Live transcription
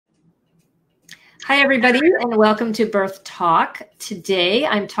Hi, everybody, and welcome to Birth Talk. Today,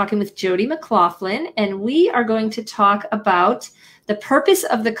 I'm talking with Jody McLaughlin, and we are going to talk about the purpose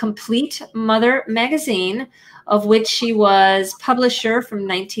of the Compleat Mother magazine, of which she was publisher from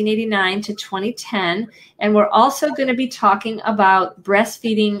 1989 to 2010. And we're also going to be talking about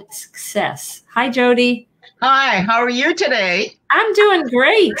breastfeeding success. Hi, Jody. Hi, how are you today? I'm doing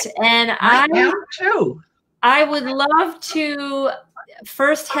great. And I am too. I would love to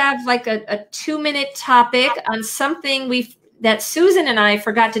first have like a 2-minute topic on something that Susan and I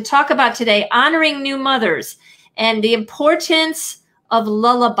forgot to talk about today, honoring new mothers and the importance of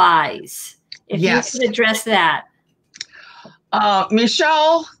lullabies. If you could address that.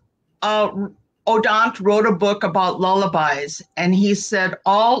 Michelle Odant wrote a book about lullabies, and he said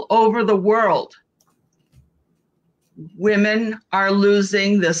all over the world, women are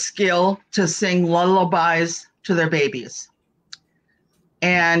losing the skill to sing lullabies to their babies.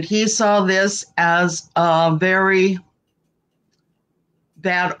 And he saw this as a very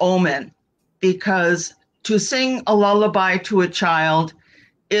bad omen, because to sing a lullaby to a child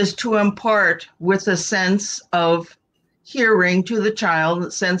is to impart with a sense of hearing to the child,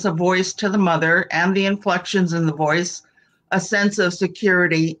 a sense of voice to the mother, and the inflections in the voice, a sense of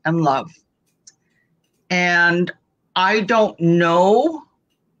security and love. And I don't know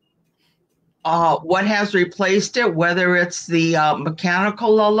what has replaced it, whether it's the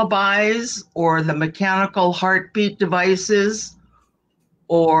mechanical lullabies or the mechanical heartbeat devices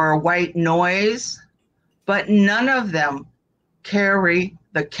or white noise, but none of them carry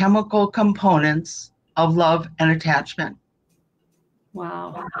the chemical components of love and attachment.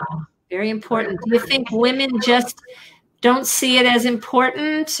 Wow. Very important. Do you think women just don't see it as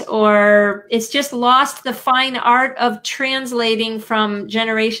important, or it's just lost the fine art of translating from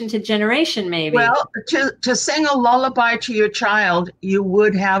generation to generation, maybe? Well, to sing a lullaby to your child, you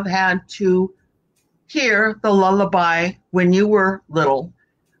would have had to hear the lullaby when you were little.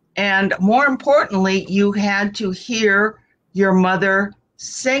 And more importantly, you had to hear your mother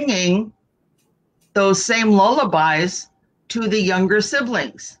singing those same lullabies to the younger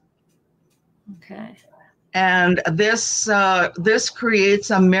siblings. Okay. And this creates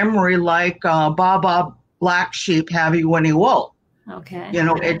a memory like Baba Black Sheep, have you when he woke. Okay. You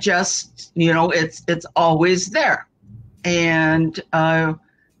know, it just, you know, it's always there. And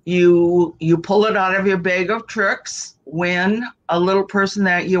you pull it out of your bag of tricks when a little person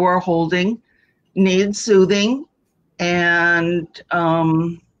that you are holding needs soothing. And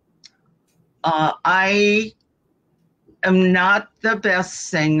I am not the best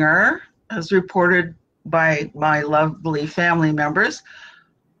singer, as reported by my lovely family members.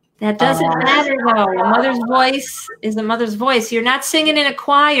 That doesn't matter, though. A mother's voice is a mother's voice. You're not singing in a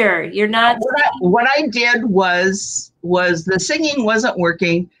choir. You're not. What I did was the singing wasn't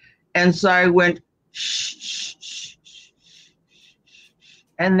working, and so I went shh, shh, shh, shh,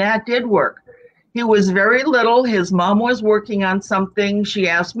 and that did work. He was very little. His mom was working on something. She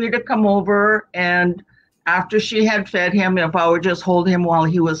asked me to come over, and after she had fed him, if I would just hold him while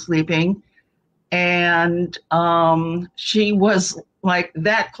he was sleeping. And she was like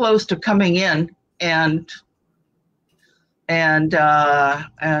that close to coming in and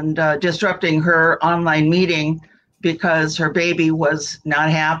disrupting her online meeting because her baby was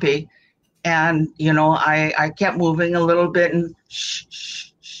not happy. And, you know, I kept moving a little bit and shh,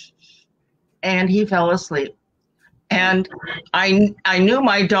 shh, shh, and he fell asleep. And I knew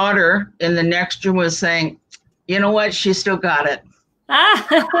my daughter in the next room was saying, you know what, she still got it.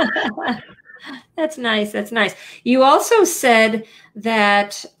 That's nice. That's nice. You also said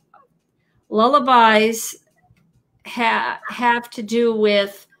that lullabies have to do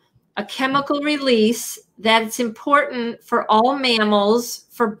with a chemical release, that it's important for all mammals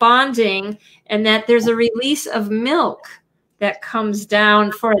for bonding, and that there's a release of milk that comes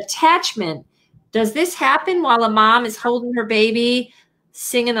down for attachment. Does this happen while a mom is holding her baby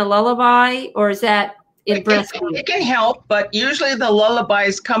singing a lullaby, or is that in breastfeeding? It can help, but usually the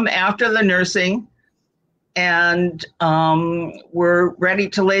lullabies come after the nursing, and we're ready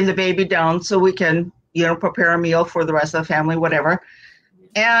to lay the baby down so we can, you know, prepare a meal for the rest of the family, whatever.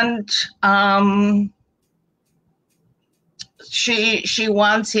 And she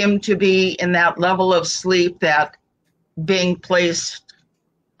wants him to be in that level of sleep that being placed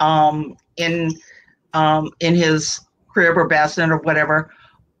in his crib or bassinet or whatever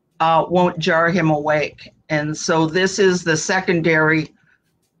won't jar him awake. And so this is the secondary,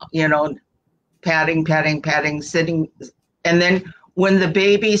 you know, patting, sitting. And then when the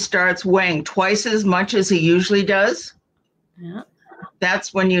baby starts weighing twice as much as he usually does,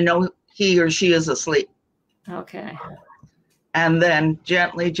 that's when you know he or she is asleep. Okay. And then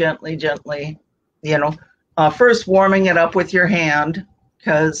gently first warming it up with your hand,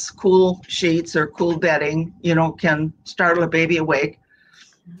 because cool sheets or cool bedding, can startle a baby awake.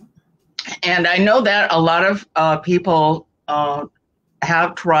 And I know that a lot of people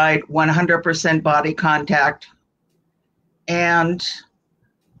have tried 100% body contact, and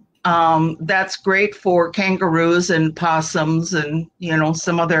that's great for kangaroos and possums and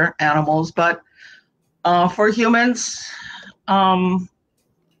some other animals, but for humans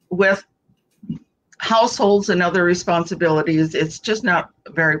with households and other responsibilities, it's just not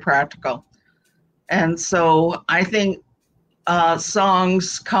very practical. And so I think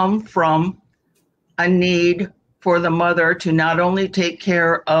songs come from a need for the mother to not only take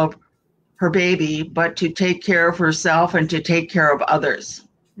care of her baby, but to take care of herself and to take care of others.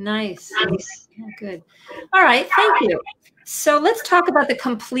 Nice. Yeah, good. All right. Thank you. So let's talk about the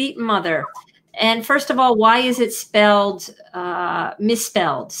Compleat Mother. And first of all, why is it spelled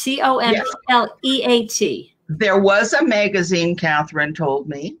misspelled? Compleat. There was a magazine, Catherine told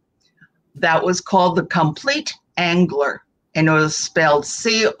me, that was called the Compleat Angler, and it was spelled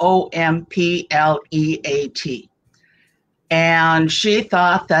Compleat. And she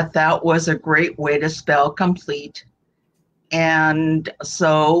thought that that was a great way to spell complete. And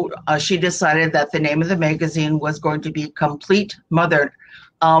so she decided that the name of the magazine was going to be Compleat Mother.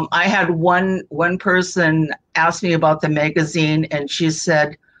 I had one person ask me about the magazine, and she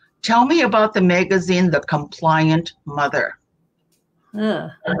said, "Tell me about the magazine, The Compliant Mother." I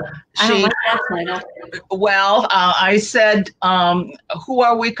don't like that title. Well, I said, who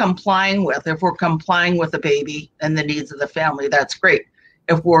are we complying with? If we're complying with the baby and the needs of the family, that's great.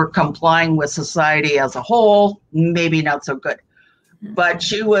 If we're complying with society as a whole, maybe not so good. But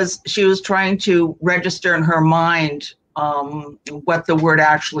she was trying to register in her mind what the word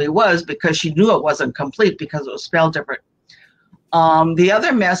actually was, because she knew it wasn't complete because it was spelled different. The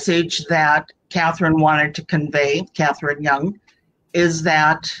other message that Catherine wanted to convey, Catherine Young, is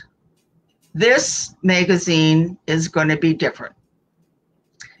that this magazine is going to be different.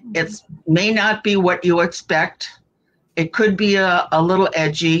 It may not be what you expect. It could be a little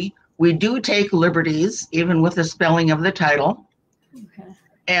edgy. We do take liberties, even with the spelling of the title. Okay.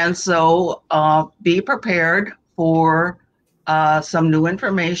 And so be prepared for some new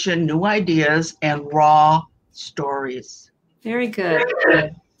information, new ideas, and raw stories. Very good.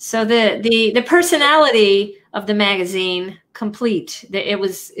 So the personality of the magazine, Complete, it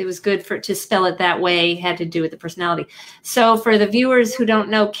was good to spell it that way, had to do with the personality. So for the viewers who don't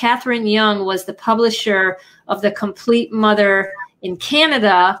know, Catherine Young was the publisher of the Compleat Mother in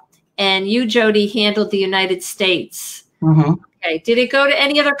Canada, and you, Jody, handled the United States. Mm-hmm. Okay. Did it go to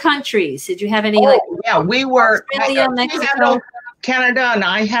any other countries? Did you have any we were Australia, Mexico? Canada, and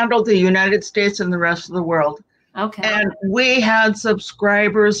I handled the United States and the rest of the world. Okay. And we had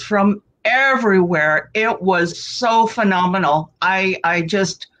subscribers from everywhere. It was so phenomenal. I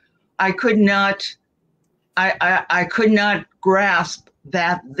could not grasp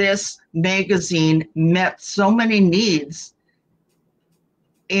that this magazine met so many needs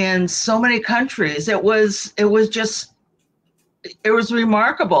in so many countries. It was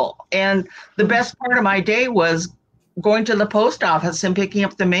remarkable. And the best part of my day was going to the post office and picking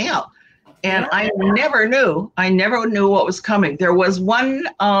up the mail. And I never knew what was coming. There was one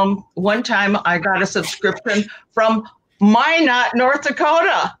time I got a subscription from Minot, North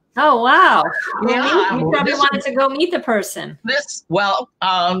Dakota. Oh, wow. Yeah. You probably wanted to go meet the person.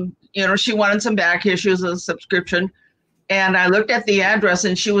 She wanted some back issues of the subscription. And I looked at the address,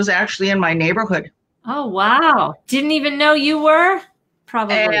 and she was actually in my neighborhood. Oh, wow. Didn't even know you were?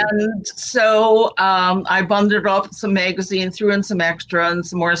 Probably. And so I bundled up some magazine, threw in some extra and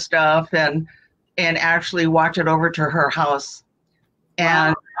some more stuff, and actually walked it over to her house.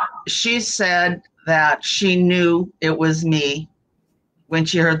 And she said that she knew it was me when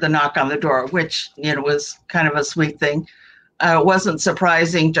she heard the knock on the door, which was kind of a sweet thing. It wasn't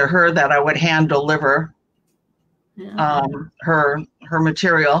surprising to her that I would hand deliver her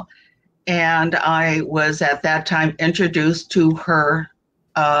material. And I was at that time introduced to her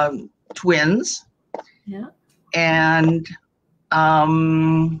twins. Yeah. And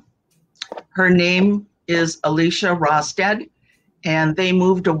her name is Alicia Rostad, and they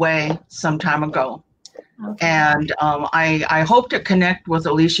moved away some time ago. Okay. And I hope to connect with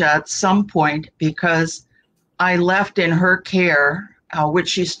Alicia at some point, because I left in her care, which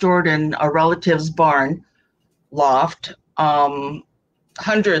she stored in a relative's barn loft,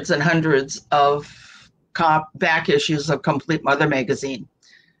 hundreds and hundreds of back issues of Compleat Mother magazine.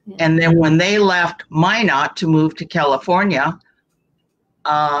 Yeah. And then when they left Minot to move to California,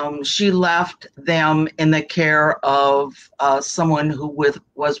 she left them in the care of someone who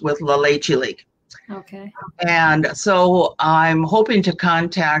was with La Leche League. Okay. And so I'm hoping to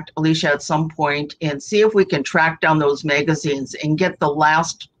contact Alicia at some point and see if we can track down those magazines and get the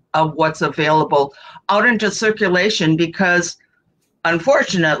last of what's available out into circulation, because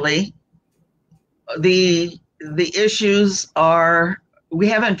unfortunately, the issues are, we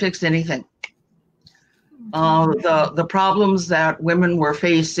haven't fixed anything. The problems that women were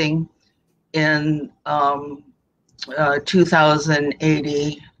facing in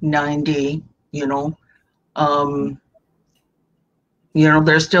 2080, 90,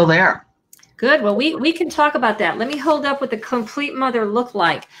 they're still there. Good. Well, we can talk about that. Let me hold up what the Compleat Mother looked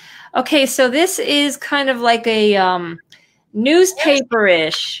like. Okay, so this is kind of like a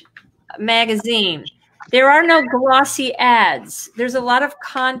newspaper-ish magazine. There are no glossy ads. There's a lot of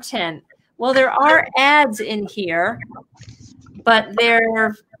content. Well, there are ads in here, but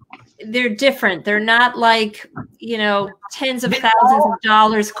they're different. They're not like, tens of thousands of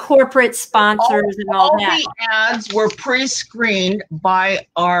dollars, corporate sponsors and all that. The ads were pre-screened by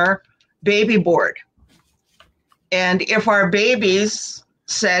our baby board. And if our babies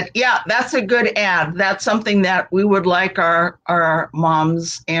said, yeah, that's a good ad, that's something that we would like our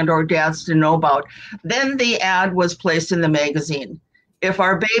moms and or dads to know about, then the ad was placed in the magazine. If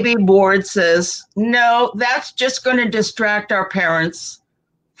our baby board says, no, that's just going to distract our parents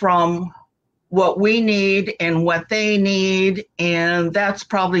from what we need and what they need, and that's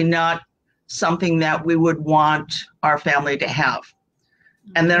probably not something that we would want our family to have.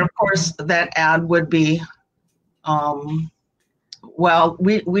 And then, of course, that ad would be, well,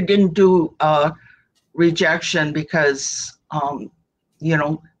 we didn't do rejection because,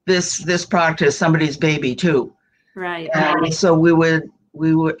 this product is somebody's baby too. Right. And so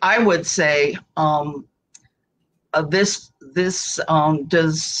I would say,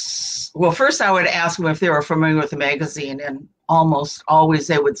 well, first I would ask them if they were familiar with the magazine, and almost always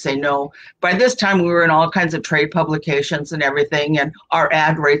they would say no. By this time we were in all kinds of trade publications and everything, and our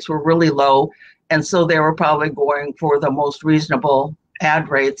ad rates were really low, and so they were probably going for the most reasonable ad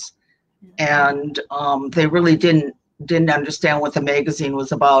rates, and they really didn't understand what the magazine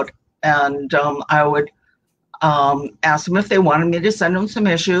was about. And I would ask them if they wanted me to send them some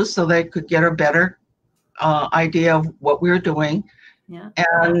issues so they could get a better idea of what we were doing. Yeah.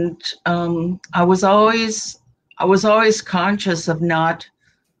 And I was always conscious of not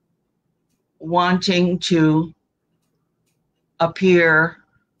wanting to appear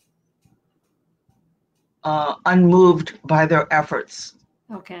unmoved by their efforts.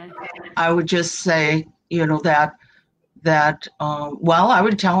 Okay. I would just say, that well, I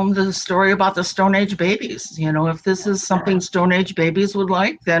would tell them the story about the Stone Age babies. If this is something Stone Age babies would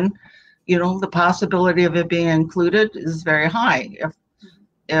like, then the possibility of it being included is very high.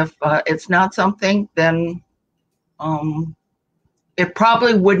 If it's not something, then it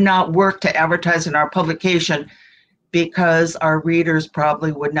probably would not work to advertise in our publication, because our readers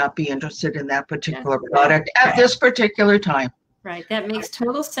probably would not be interested in that particular product at this particular time. Right. That makes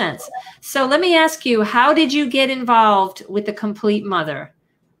total sense. So let me ask you, how did you get involved with the Compleat Mother?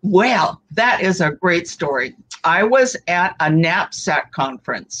 Well, that is a great story. I was at a NAPSAC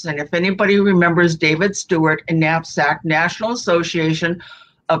conference, and if anybody remembers David Stewart and NAPSAC, National Association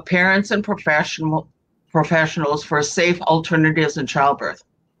of Parents and Professionals for Safe Alternatives in Childbirth.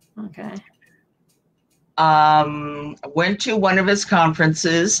 Okay. Went to one of his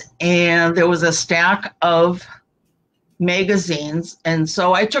conferences, and there was a stack of magazines, and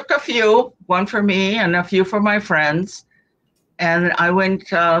so I took a few, one for me and a few for my friends. And I went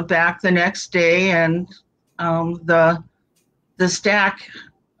back the next day, and the stack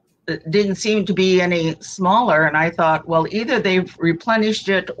didn't seem to be any smaller. And I thought, well, either they've replenished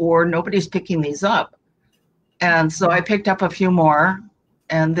it or nobody's picking these up. And so I picked up a few more.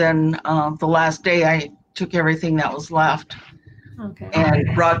 And then the last day, I took everything that was left,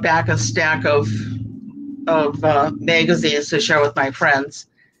 and brought back a stack of magazines to share with my friends.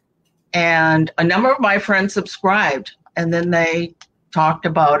 And a number of my friends subscribed. And then they talked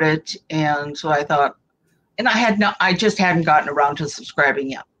about it, and so I thought, and I just hadn't gotten around to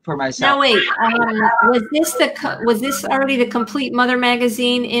subscribing yet for myself. Now wait, was this already the Compleat Mother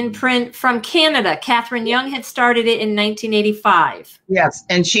magazine in print from Canada? Catherine Young had started it in 1985. Yes,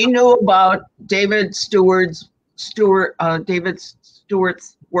 and she knew about David Stewart's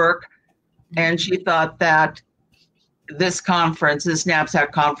work, and she thought that this conference, this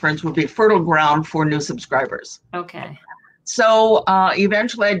NAPSAC conference, would be fertile ground for new subscribers. Okay. So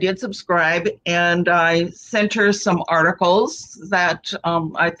eventually I did subscribe, and I sent her some articles that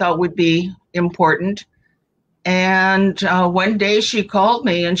I thought would be important. And one day she called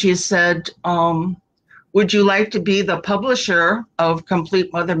me and she said, would you like to be the publisher of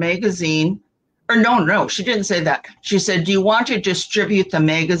Compleat Mother magazine Or no, she didn't say that. She said, do you want to distribute the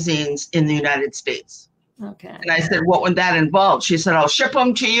magazines in the United States? Okay. And I said, what would that involve? She said, I'll ship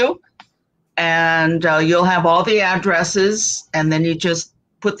them to you, and you'll have all the addresses, and then you just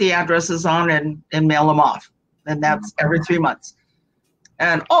put the addresses on and mail them off. And that's every 3 months.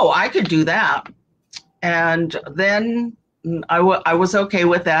 And, oh, I could do that. And then I was okay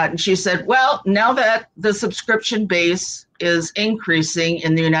with that. And she said, well, now that the subscription base is increasing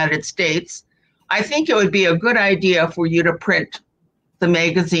in the United States, I think it would be a good idea for you to print the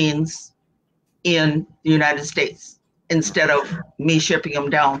magazines in the United States instead of me shipping them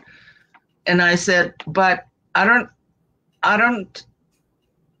down. And I said, but I don't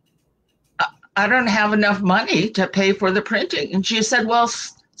have enough money to pay for the printing. And she said, well,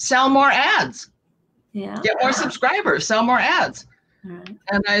 sell more ads. Yeah. Get more subscribers, sell more ads. Right.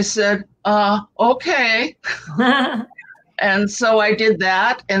 And I said, okay. And so I did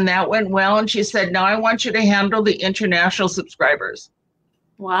that, and that went well. And she said, now I want you to handle the international subscribers.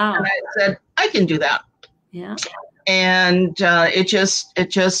 Wow. And I said, I can do that. Yeah. And it just,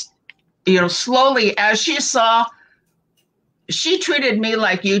 you know, slowly, as she saw, she treated me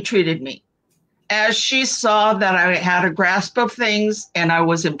like you treated me. As she saw that I had a grasp of things and I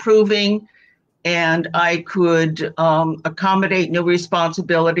was improving and I could accommodate new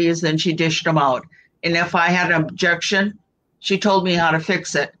responsibilities, then she dished them out. And if I had an objection, she told me how to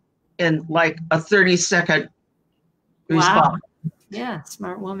fix it in like a 30-second response. Wow. Yeah,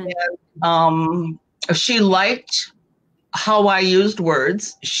 smart woman. And, she liked how I used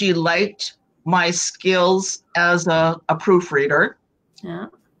words. She liked my skills as a proofreader. Yeah.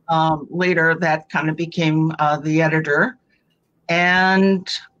 Later, that kind of became the editor. And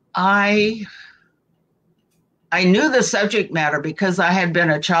I knew the subject matter because I had been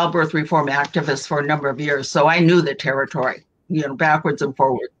a childbirth reform activist for a number of years. So I knew the territory, you know, backwards and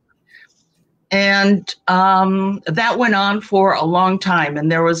forwards. And that went on for a long time.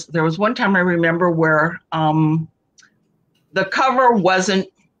 And there was one time I remember where the cover wasn't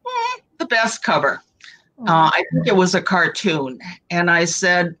the best cover. I think it was a cartoon. And I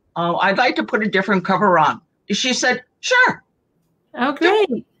said, I'd like to put a different cover on. She said, sure. Oh,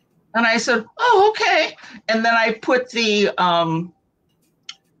 great. And I said, oh, okay. And then I put the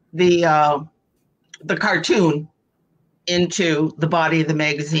cartoon into the body of the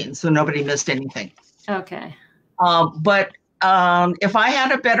magazine so nobody missed anything. Okay. But if I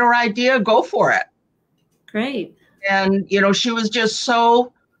had a better idea, go for it. Great. And, you know, she was just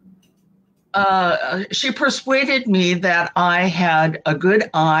so, she persuaded me that I had a good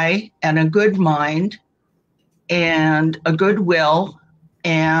eye and a good mind and a good will,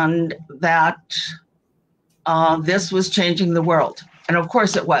 and that this was changing the world. And of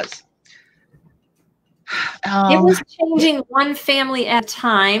course it was. It was changing one family at a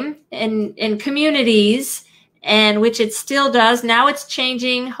time in communities, and which it still does. Now it's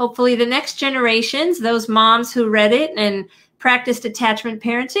changing, hopefully, the next generations, those moms who read it and practiced attachment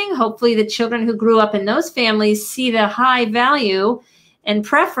parenting. Hopefully the children who grew up in those families see the high value and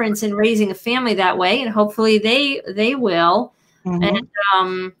preference in raising a family that way, and hopefully they will. Mm-hmm.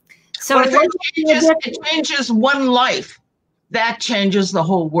 And so it changes one life. That changes the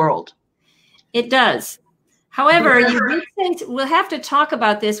whole world. It does. However, you did say, we'll have to talk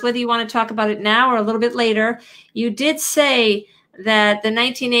about this, whether you want to talk about it now or a little bit later. You did say that the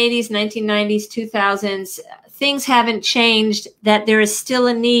 1980s, 1990s, 2000s, things haven't changed, that there is still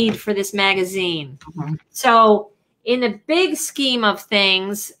a need for this magazine. Mm-hmm. So in the big scheme of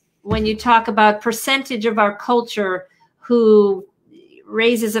things, when you talk about percentage of our culture who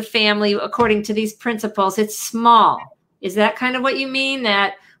raises a family according to these principles, it's small. Is that kind of what you mean?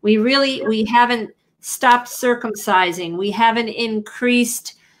 That we haven't stopped circumcising. We haven't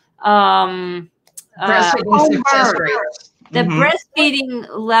increased breastfeeding success rates. The breastfeeding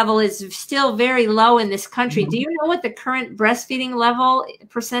level is still very low in this country. Do you know what the current breastfeeding level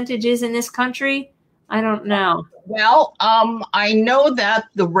percentage is in this country? I don't know. Well, I know that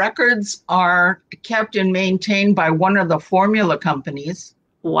the records are kept and maintained by one of the formula companies.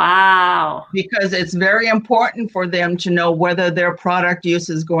 Wow. Because it's very important for them to know whether their product use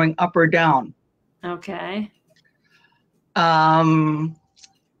is going up or down. Okay. I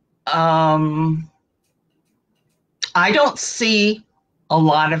don't see a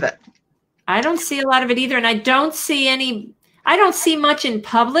lot of it. I don't see a lot of it either. And I don't see much in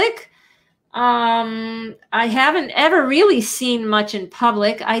public. I haven't ever really seen much in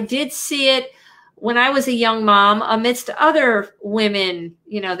public. I did see it when I was a young mom amidst other women.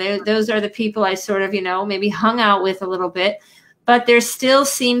 You know, those are the people I sort of, you know, maybe hung out with a little bit. But there still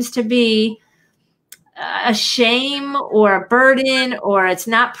seems to be a shame or a burden, or it's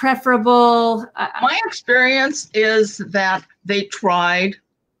not preferable? My experience is that they tried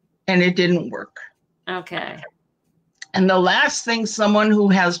and it didn't work. Okay. And the last thing someone who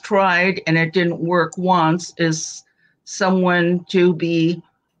has tried and it didn't work wants is someone to be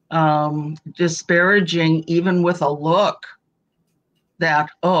disparaging, even with a look that,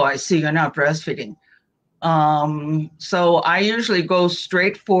 oh, I see you're not breastfeeding. So I usually go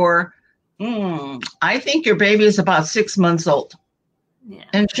straight for, I think your baby is about 6 months old. Yeah.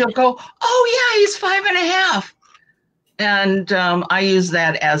 And she'll go, oh yeah, he's 5.5. And I use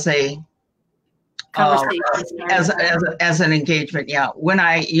that as a Conversation as an engagement. Yeah. When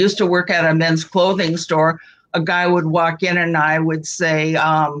I used to work at a men's clothing store, a guy would walk in and I would say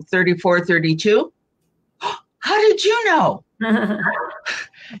 34, 32. How did you know?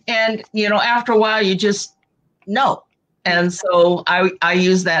 And, after a while, you just know. And so I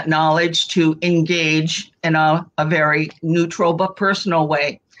use that knowledge to engage in a very neutral but personal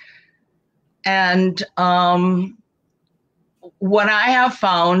way. And what I have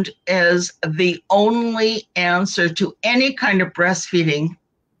found is the only answer to any kind of breastfeeding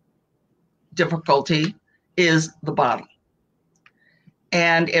difficulty is the bottle.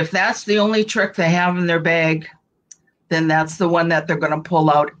 And if that's the only trick they have in their bag, then that's the one that they're going to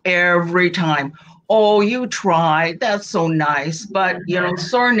pull out every time. Oh, you tried. That's so nice. But,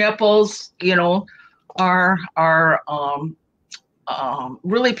 sore nipples, are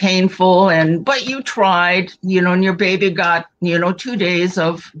really painful. But you tried, and your baby got, 2 days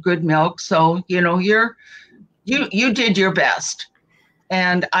of good milk. So, you did your best.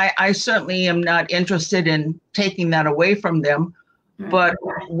 And I certainly am not interested in taking that away from them. But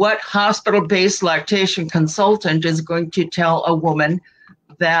what hospital-based lactation consultant is going to tell a woman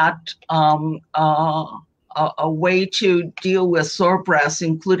that a way to deal with sore breasts,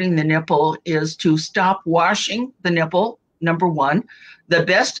 including the nipple, is to stop washing the nipple, number one. The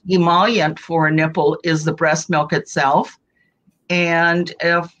best emollient for a nipple is the breast milk itself. And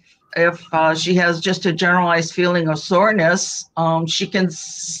if she has just a generalized feeling of soreness, she can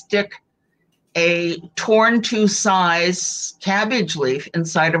stick a torn to size cabbage leaf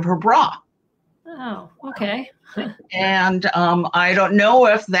inside of her bra. Oh, okay. And I don't know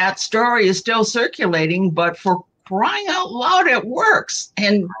if that story is still circulating, but for crying out loud, it works.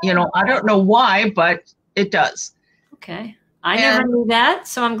 And, I don't know why, but it does. Okay. I never knew that,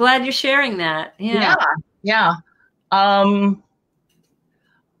 so I'm glad you're sharing that. Yeah. Yeah.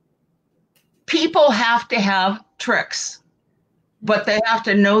 People have to have tricks, but they have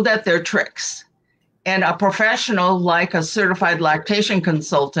to know that they're tricks. And a professional like a certified lactation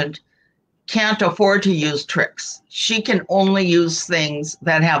consultant can't afford to use tricks. She can only use things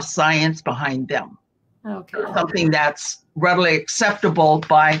that have science behind them. Okay. Something that's readily acceptable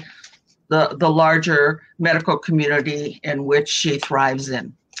by the larger medical community in which she thrives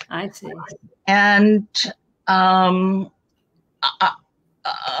in. I see. And I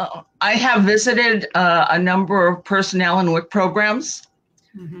have visited a number of personnel and WIC programs.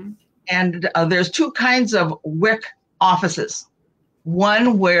 Mm-hmm. And there's 2 kinds of WIC offices.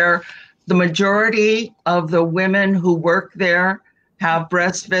 One where the majority of the women who work there have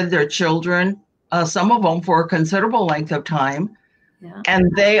breastfed their children, some of them for a considerable length of time. Yeah.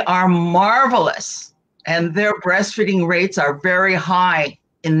 And they are marvelous. And their breastfeeding rates are very high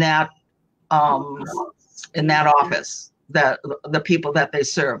in that office, the people that they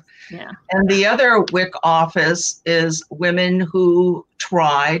serve. Yeah. And the other WIC office is women who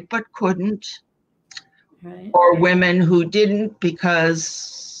tried but couldn't, right, or women who didn't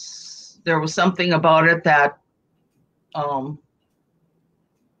because there was something about it that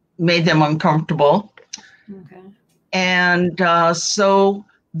made them uncomfortable. Okay. And so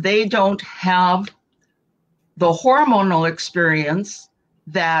they don't have the hormonal experience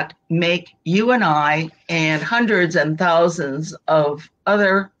that make you and I and hundreds and thousands of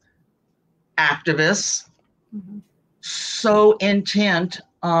other activists so intent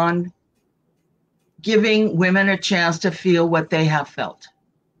on giving women a chance to feel what they have felt,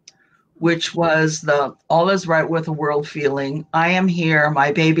 which was the all is right with the world feeling. I am here,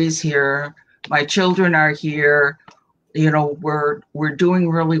 my baby's here, my children are here, we're doing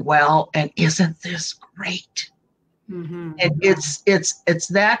really well, and isn't this great? Mm-hmm. And it's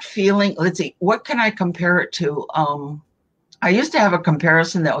that feeling. Let's see, what can I compare it to? I used to have a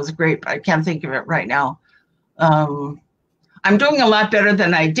comparison that was great, but I can't think of it right now. I'm doing a lot better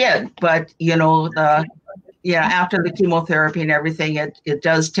than I did, but after the chemotherapy and everything, it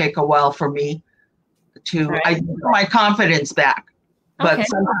does take a while for me to I get my confidence back. But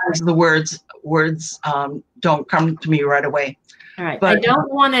sometimes the words don't come to me right away. All right. But I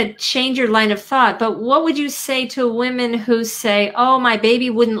don't want to change your line of thought, but what would you say to women who say, oh, my baby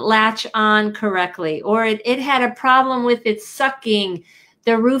wouldn't latch on correctly, or it had a problem with its sucking,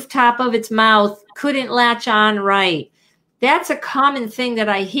 the rooftop of its mouth couldn't latch on right? That's a common thing that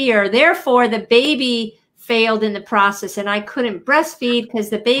I hear. Therefore, the baby failed in the process and I couldn't breastfeed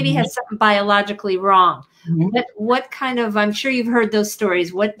because the baby has something biologically wrong. What kind of, I'm sure you've heard those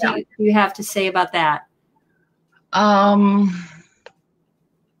stories. What do you have to say about that?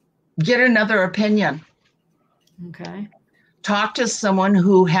 Get another opinion. Okay. Talk to someone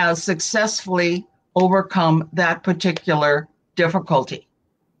who has successfully overcome that particular difficulty.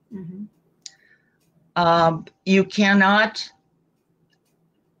 You cannot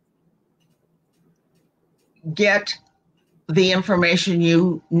get the information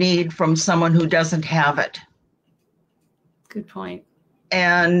you need from someone who doesn't have it. Good point.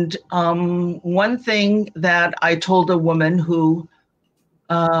 And one thing that I told a woman who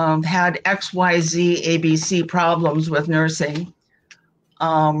had XYZ ABC problems with nursing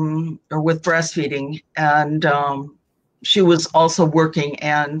or with breastfeeding, and she was also working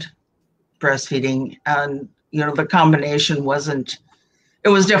and breastfeeding, and the combination wasn't, it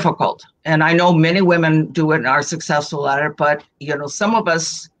was difficult. And I know many women do it and are successful at it, but some of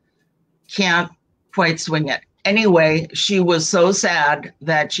us can't quite swing it. Anyway, she was so sad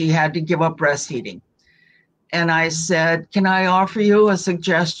that she had to give up breastfeeding. And I said, can I offer you a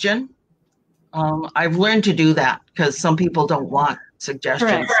suggestion? I've learned to do that because some people don't want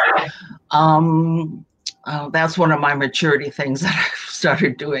suggestions. That's one of my maturity things that I've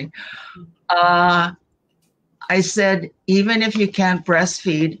started doing. I said, even if you can't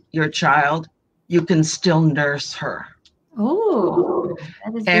breastfeed your child, you can still nurse her. Oh,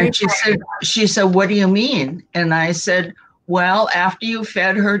 and she said, what do you mean? And I said, well, after you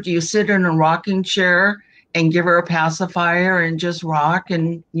fed her, do you sit in a rocking chair and give her a pacifier and just rock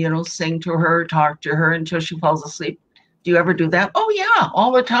and, sing to her, talk to her until she falls asleep? Do you ever do that? Oh, yeah,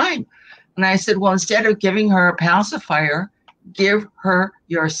 all the time. And I said, well, instead of giving her a pacifier, give her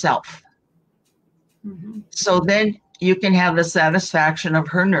yourself. So then you can have the satisfaction of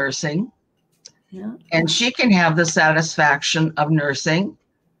her nursing, and she can have the satisfaction of nursing.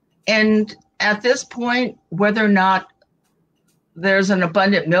 And at this point, whether or not there's an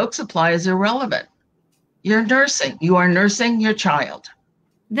abundant milk supply is irrelevant. You're nursing. You are nursing your child.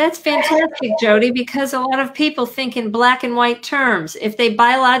 That's fantastic, Jody, because a lot of people think in black and white terms. If they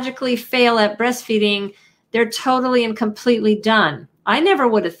biologically fail at breastfeeding, they're totally and completely done. I never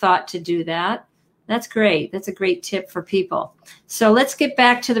would have thought to do that. That's great. That's a great tip for people. So let's get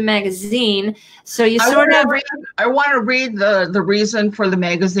back to the magazine. So you I want to read the reason for the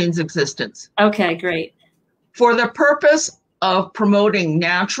magazine's existence. Okay, great. For the purpose of promoting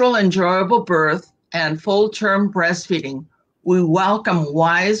natural, enjoyable birth and full-term breastfeeding, we welcome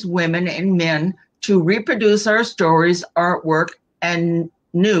wise women and men to reproduce our stories, artwork, and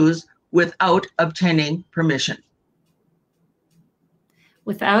news without obtaining permission.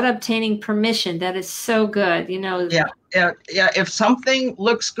 Without obtaining permission. That is so good. Yeah. If something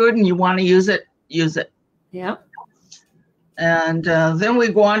looks good and you want to use it, use it. Yep. And then we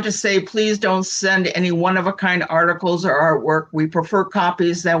go on to say, please don't send any one-of-a-kind articles or artwork. We prefer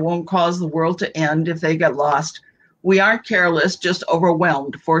copies that won't cause the world to end if they get lost. We aren't careless, just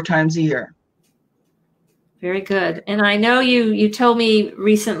overwhelmed 4 times a year. Very good. And I know you told me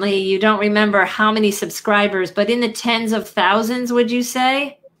recently you don't remember how many subscribers, but in the tens of thousands, would you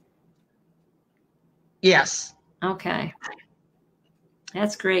say? Yes. Okay.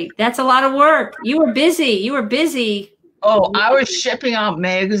 That's great. That's a lot of work. You were busy. You were busy. Oh, I was shipping out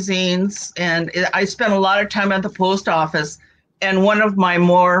magazines, and I spent a lot of time at the post office. And one of my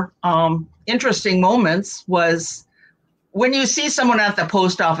more interesting moments was when you see someone at the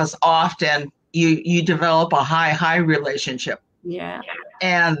post office often, you develop a high relationship. Yeah.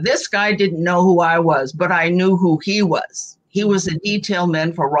 And this guy didn't know who I was, but I knew who he was. He was a detail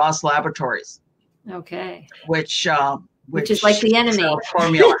man for Ross Laboratories. Okay. Which is like the enemy.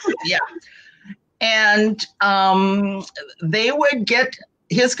 Formula. Yeah. And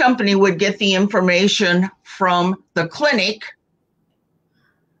his company would get the information from the clinic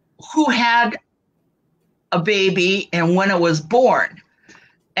who had a baby and when it was born.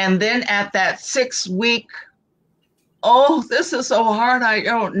 And then at that 6-week, oh, this is so hard. I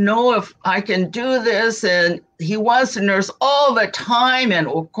don't know if I can do this. And he wants to nurse all the time. And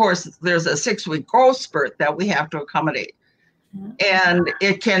of course, there's a 6-week growth spurt that we have to accommodate. And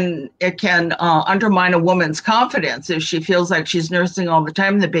it can undermine a woman's confidence if she feels like she's nursing all the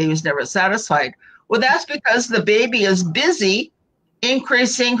time and the baby's never satisfied. Well, that's because the baby is busy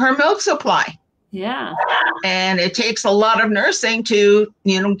increasing her milk supply. Yeah. And it takes a lot of nursing to,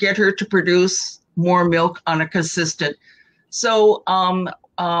 get her to produce more milk on a consistent. So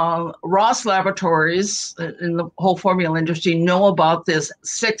Ross Laboratories in the whole formula industry know about this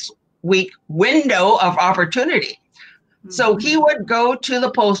 6-week window of opportunity. So he would go to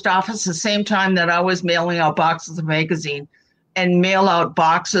the post office the same time that I was mailing out boxes of magazine and mail out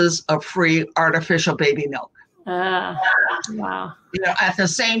boxes of free artificial baby milk. Wow. At the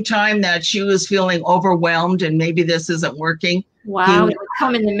same time that she was feeling overwhelmed and maybe this isn't working. Wow, it would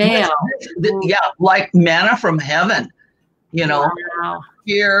come in the mail. Yeah, like manna from heaven. Wow.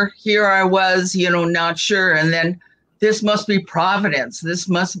 Here I was, not sure. And then this must be providence. This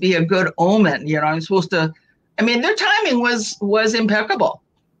must be a good omen. I'm supposed to, their timing was impeccable.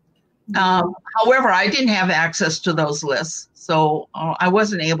 However, I didn't have access to those lists. So I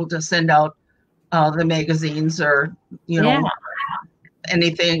wasn't able to send out the magazines or,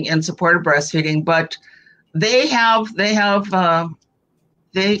 anything in support of breastfeeding, but the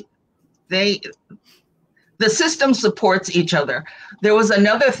system supports each other. There was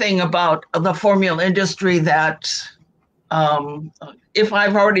another thing about the formula industry that, if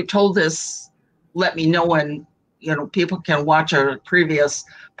I've already told this, let me know when, people can watch a previous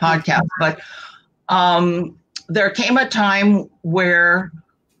podcast, but there came a time where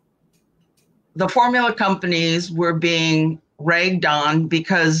the formula companies were being ragged on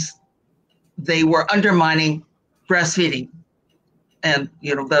because they were undermining breastfeeding. And,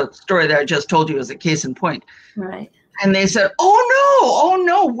 the story that I just told you is a case in point. Right. And they said, oh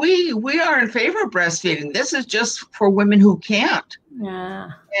no, we are in favor of breastfeeding. This is just for women who can't.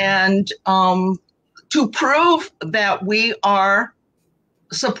 Yeah. And to prove that we are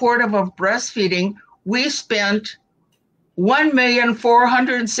supportive of breastfeeding, we spent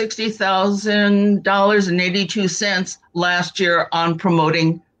 $1,460,000.82 last year on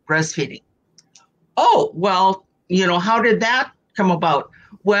promoting breastfeeding. Oh, well, how did that come about?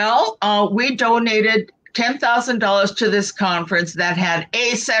 Well, we donated $10,000 to this conference that had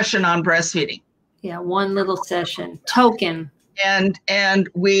a session on breastfeeding. Yeah, one little session, token. And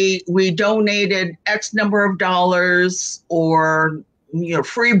we donated X number of dollars or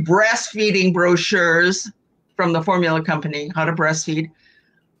free breastfeeding brochures from the formula company, How to Breastfeed,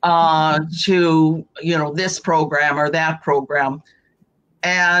 to this program or that program.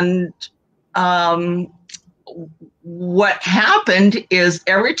 And what happened is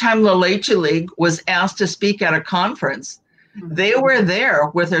every time the Leche League was asked to speak at a conference, they were there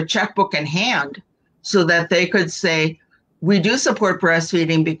with their checkbook in hand so that they could say, we do support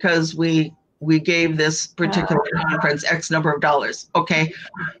breastfeeding because we gave this particular conference X number of dollars. Okay.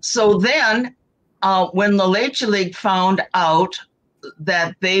 So then when the Leche League found out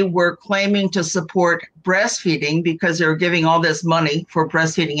that they were claiming to support breastfeeding because they were giving all this money for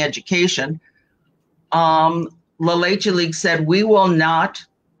breastfeeding education, the Leche League said, we will not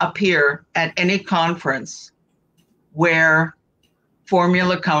appear at any conference where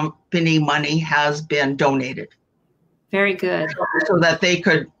formula company money has been donated. Very good. So that they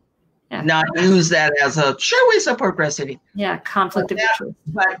could not use that as a, sure, we support breastfeeding. Yeah, conflict of interest.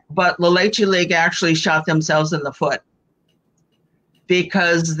 But the Leche League actually shot themselves in the foot,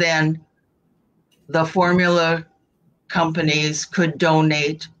 because then the formula companies could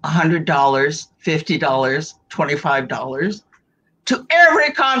donate $100, $50, $25 to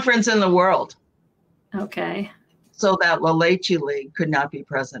every conference in the world. Okay. So that the Leche League could not be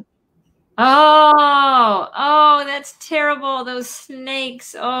present. Oh, that's terrible. Those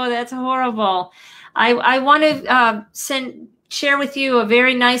snakes. Oh, that's horrible. I want to share with you a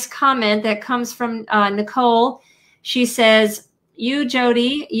very nice comment that comes from Nicole. She says, you,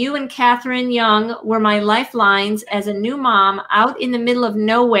 Jody, you and Catherine Young were my lifelines as a new mom out in the middle of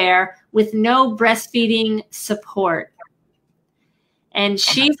nowhere with no breastfeeding support. And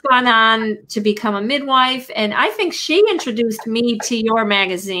she's gone on to become a midwife. And I think she introduced me to your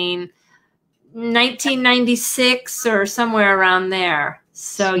magazine 1996 or somewhere around there.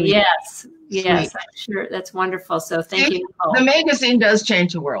 So Sweet. Yes, Sweet. I'm sure that's wonderful. So thank you, Nicole. The magazine does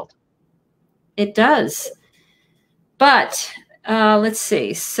change the world. It does. But let's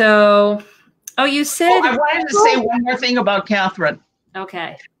see. So, you said. I wanted to say one more thing about Catherine.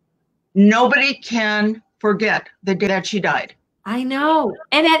 Okay. Nobody can forget the day that she died. I know.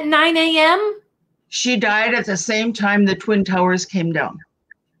 And at 9 a.m.? She died at the same time the Twin Towers came down.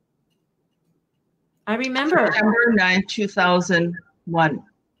 I remember. September 9th, 2001.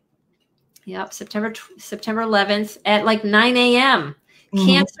 Yep, September 11th at like 9 a.m. Mm-hmm.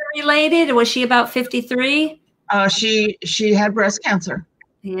 Cancer related? Was she about 53? She had breast cancer.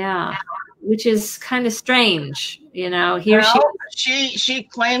 Yeah, which is kind of strange, Here she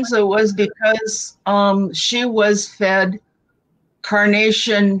claims it was because she was fed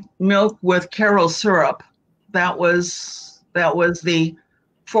carnation milk with Karo syrup. That was the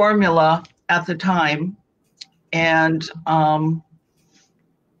formula at the time, and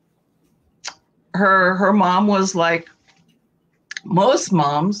her mom was like most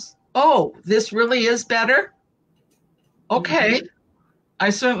moms. Oh, this really is better. Okay, I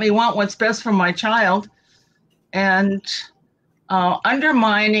certainly want what's best for my child, and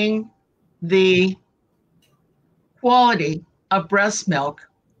undermining the quality of breast milk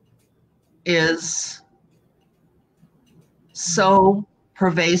is so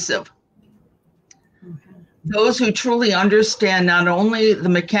pervasive. Those who truly understand not only the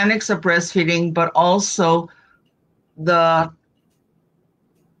mechanics of breastfeeding, but also the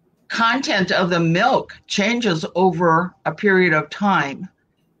content of the milk changes over a period of time,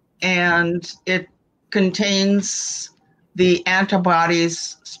 and it contains the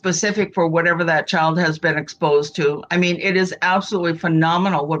antibodies specific for whatever that child has been exposed to. I mean, it is absolutely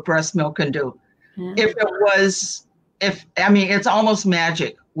phenomenal what breast milk can do. Yeah. It's almost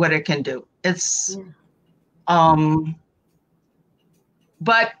magic what it can do. It's, but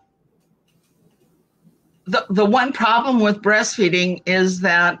the one problem with breastfeeding is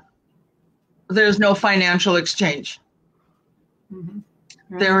that there's no financial exchange. Mm-hmm.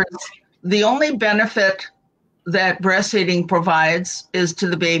 Right. There is the only benefit that breastfeeding provides is to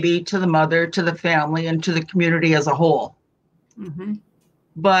the baby, to the mother, to the family, and to the community as a whole. Mm-hmm.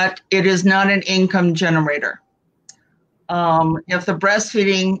 But it is not an income generator. If the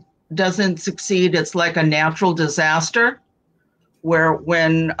breastfeeding doesn't succeed, it's like a natural disaster where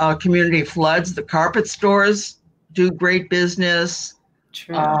when a community floods, the carpet stores do great business.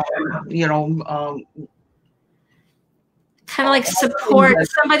 True. Kind of like support,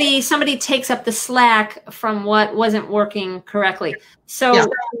 somebody takes up the slack from what wasn't working correctly. So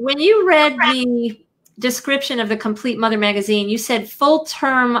when you read the description of the Compleat Mother magazine, you said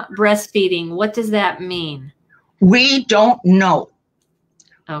full-term breastfeeding. What does that mean? We don't know.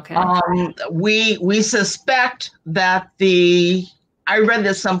 Okay. We suspect that I read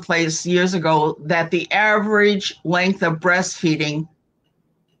this someplace years ago, that the average length of breastfeeding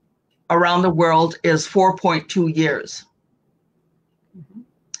around the world is 4.2 years.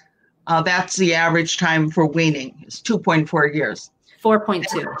 That's the average time for weaning. It's 2.4 years.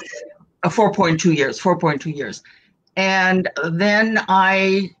 4.2. 4.2 years. And then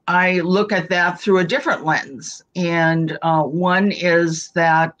I look at that through a different lens. And one is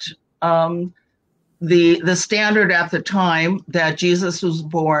that the standard at the time that Jesus was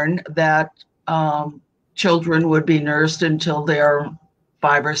born, that children would be nursed until they're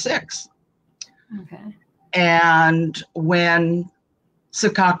 5 or 6. Okay. And when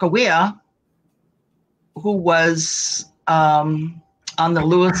Sakakawea, who was on the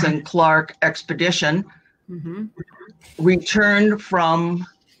Lewis and Clark expedition, returned from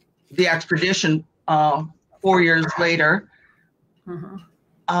the expedition 4 years later.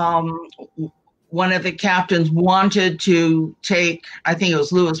 One of the captains wanted to take, I think it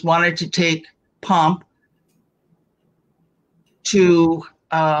was Lewis, wanted to take Pomp to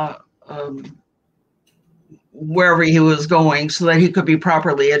wherever he was going so that he could be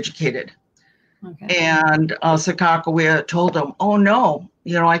properly educated. Okay. And Sakakawea told him, oh no,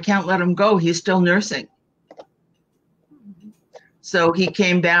 I can't let him go. He's still nursing. So he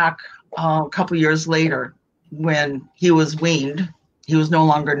came back a couple years later when he was weaned. He was no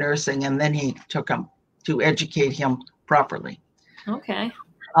longer nursing, and then he took him to educate him properly. Okay.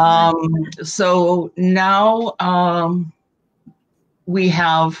 So now we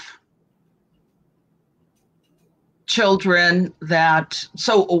have children that,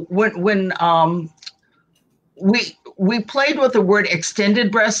 so when we played with the word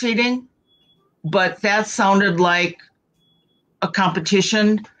extended breastfeeding, but that sounded like a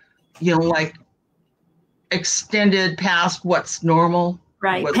competition, like extended past what's normal.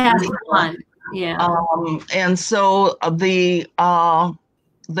 Right, past one, yeah. And so the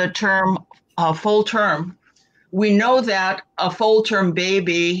term full term, we know that a full term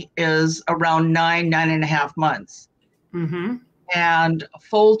baby is around 9.5 months. Mm-hmm. And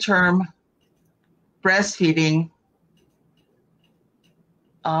full term breastfeeding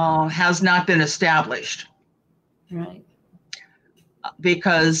has not been established. Right.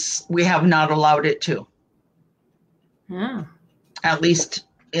 Because we have not allowed it to. Yeah. At least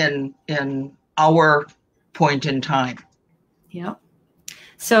in our point in time. Yep.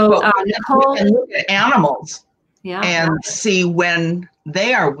 So Nicole, we can look at animals, yeah, and see when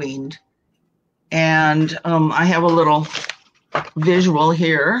they are weaned. And I have a little visual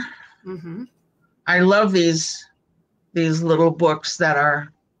here. Mm-hmm. I love these these little books that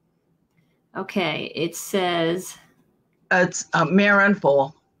are. Okay, it says. It's Mare and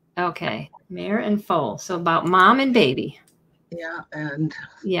Foal. Okay, Mare and Foal. So about mom and baby. Yeah, and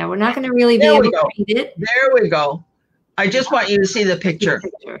yeah, we're not going to really be there able we go. to read it. There we go. I just want you to see the picture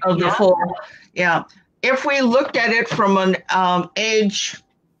of the foal. Yeah. If we looked at it from an age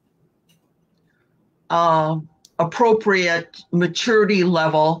appropriate maturity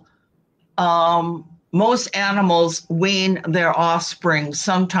level, most animals wean their offspring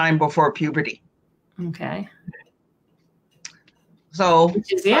sometime before puberty. Okay. So,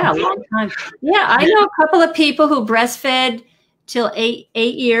 which is, yeah, a long time. Yeah, I know a couple of people who breastfed till eight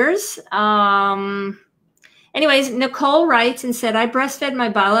years. Anyways, Nicole writes and said, I breastfed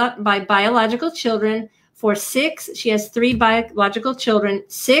my biological children for 6. She has 3 biological children,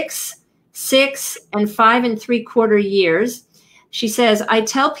 6, 6, and 5 3/4 years. She says, I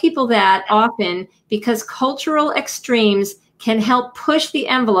tell people that often because cultural extremes can help push the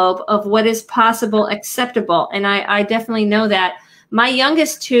envelope of what is possible, acceptable. And I definitely know that. My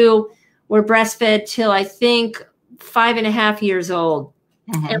youngest 2 were breastfed till I think 5.5 years old.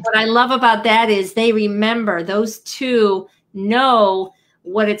 Mm-hmm. And what I love about that is they remember, those 2 know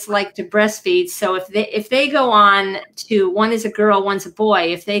what it's like to breastfeed. So if they go on to, one is a girl, one's a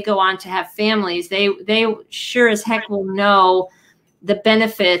boy, if they go on to have families, they sure as heck will know the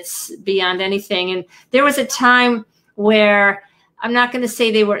benefits beyond anything. And there was a time where, I'm not going to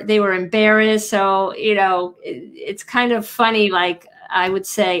say they were embarrassed. So, you know, it's kind of funny. Like I would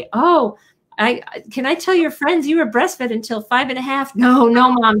say, oh, can I tell your friends you were breastfed until 5.5? No,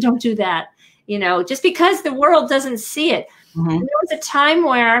 Mom, don't do that. You know, just because the world doesn't see it. Mm-hmm. There was a time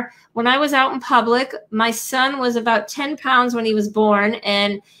where when I was out in public, my son was about 10 pounds when he was born.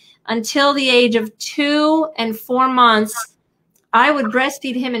 And until the age of 2 and 4 months, I would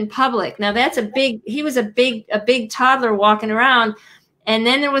breastfeed him in public. Now he was a big toddler walking around. And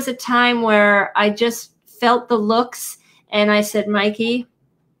then there was a time where I just felt the looks and I said, Mikey,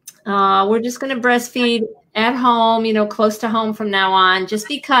 we're just going to breastfeed at home, you know, close to home from now on, just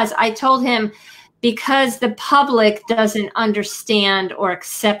because I told him, because the public doesn't understand or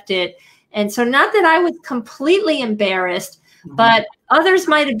accept it. And so not that I was completely embarrassed, but others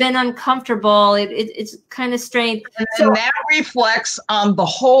might have been uncomfortable. It's kind of strange. And that reflects on the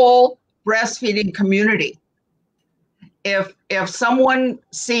whole breastfeeding community. If someone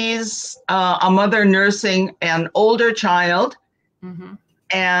sees a mother nursing an older child mm-hmm.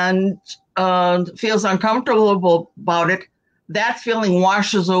 and feels uncomfortable about it, that feeling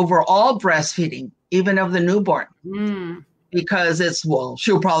washes over all breastfeeding, even of the newborn, because it's, well,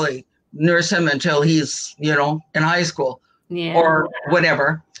 she'll probably nurse him until he's, you know, in high school. Yeah. Or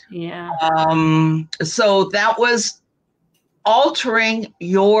whatever. Yeah. So that was altering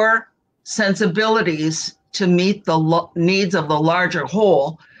your sensibilities to meet the needs of the larger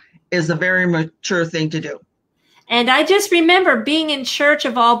whole is a very mature thing to do. And I just remember being in church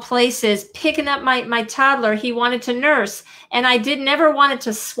of all places, picking up my toddler. He wanted to nurse, and I never wanted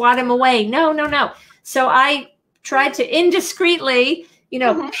to swat him away. No. So I tried to indiscreetly, you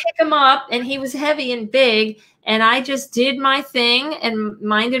know, mm-hmm. pick him up, and he was heavy and big. And I just did my thing and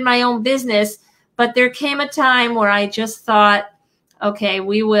minded my own business. But there came a time where I just thought, okay,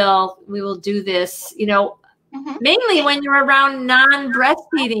 we will do this, you know, mm-hmm. mainly when you're around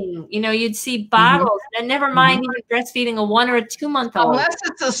non-breastfeeding, you know, you'd see bottles mm-hmm. and never mind mm-hmm. even breastfeeding a 1 or a 2-month-old. Unless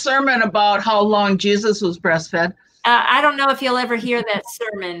it's a sermon about how long Jesus was breastfed. I don't know if you'll ever hear that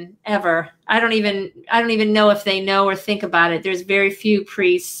sermon ever. I don't even know if they know or think about it. There's very few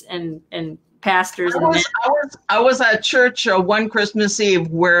priests and pastors. I was at church one Christmas Eve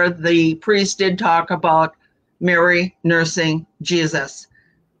where the priest did talk about Mary nursing Jesus.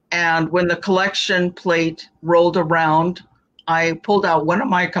 And when the collection plate rolled around, I pulled out one of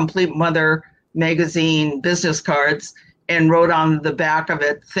my Compleat Mother magazine business cards and wrote on the back of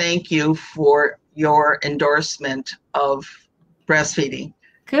it, "Thank you for your endorsement of breastfeeding."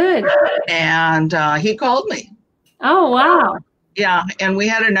 Good. And he called me. Oh, wow. Yeah, and we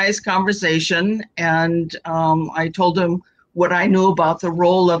had a nice conversation, and I told him what I knew about the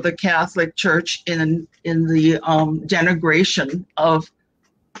role of the Catholic Church in the denigration of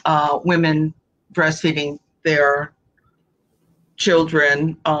women breastfeeding their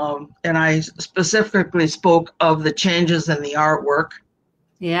children, and I specifically spoke of the changes in the artwork.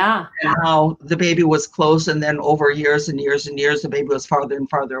 Yeah, and how the baby was close, and then over years and years and years, the baby was farther and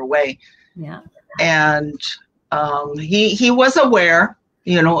farther away. Yeah, and he was aware,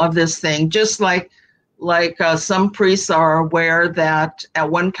 you know, of this thing, just like some priests are aware that at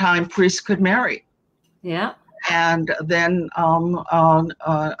one time priests could marry. Yeah. And then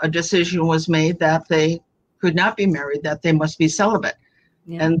a decision was made that they could not be married, that they must be celibate.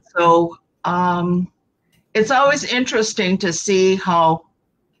 Yeah. And so it's always interesting to see how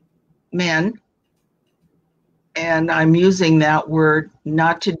men, and I'm using that word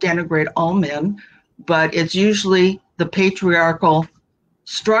not to denigrate all men, but it's usually the patriarchal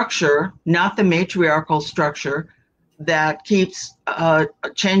structure, not the matriarchal structure, that keeps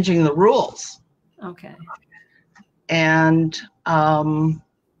changing the rules. Okay. And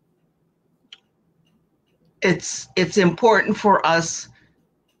it's important for us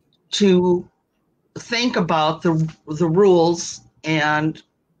to think about the rules and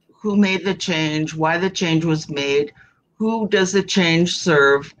who made the change, why the change was made, who does the change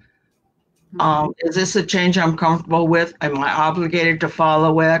serve. Is this a change I'm comfortable with? Am I obligated to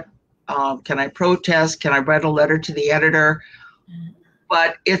follow it? Can I protest? Can I write a letter to the editor?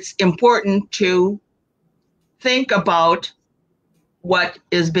 But it's important to think about what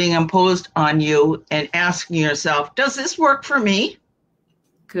is being imposed on you and asking yourself, does this work for me?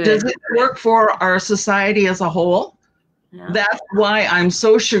 Good. Does it work for our society as a whole? Yeah. That's why I'm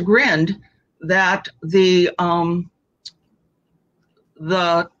so chagrined that the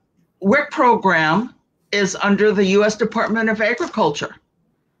WIC program is under the U.S. Department of Agriculture.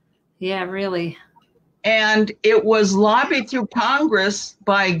 Yeah, really. And it was lobbied through Congress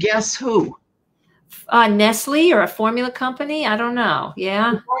by guess who? Nestle or a formula company? I don't know.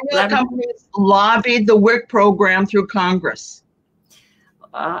 Yeah. The formula companies lobbied the WIC program through Congress.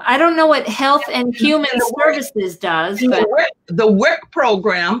 I don't know what Health and Human Services does, but the WIC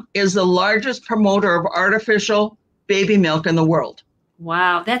program is the largest promoter of artificial baby milk in the world.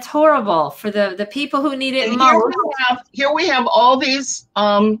 Wow, that's horrible for the people who need it And most. Here we have all these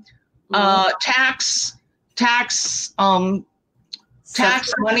tax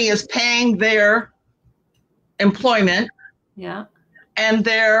money is paying their employment. Yeah. And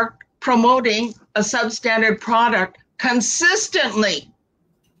they're promoting a substandard product consistently.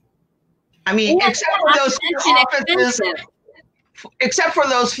 I mean, except for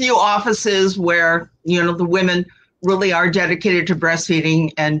those few offices where, you know, the women really are dedicated to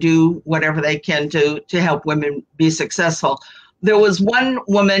breastfeeding and do whatever they can to help women be successful. There was one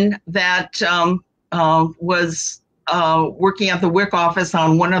woman that was working at the WIC office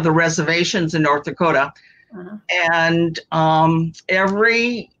on one of the reservations in North Dakota. Uh-huh. And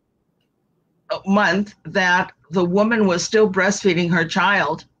every month that the woman was still breastfeeding her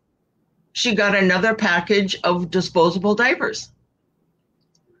child, she got another package of disposable diapers.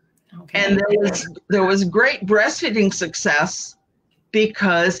 Okay. And there was great breastfeeding success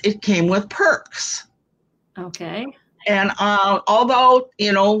because it came with perks. Okay. And although,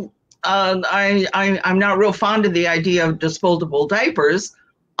 you know, I'm not real fond of the idea of disposable diapers,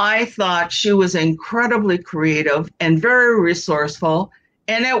 I thought she was incredibly creative and very resourceful,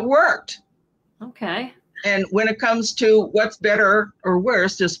 and it worked. Okay. And when it comes to what's better or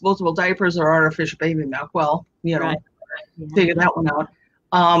worse, disposable diapers or artificial baby milk, well, you know, figure that one out.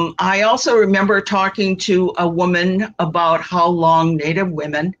 I also remember talking to a woman about how long Native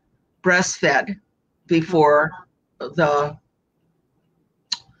women breastfed before the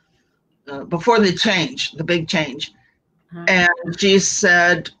change, the big change. And she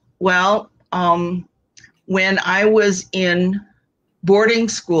said, well, when I was in boarding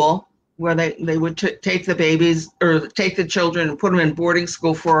school, where they would take the babies or take the children and put them in boarding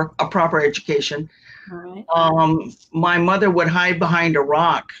school for a proper education. Right. My mother would hide behind a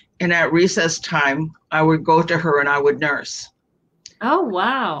rock, and at recess time, I would go to her and I would nurse. Oh,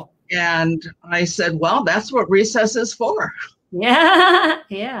 wow. And I said, well, that's what recess is for. Yeah,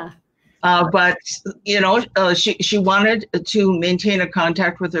 yeah. But, you know, she wanted to maintain a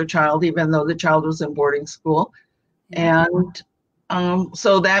contact with her child, even though the child was in boarding school. Yeah. And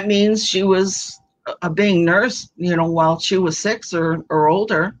so that means she was being nursed, you know, while she was 6 or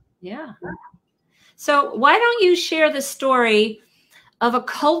older. Yeah. So why don't you share the story of a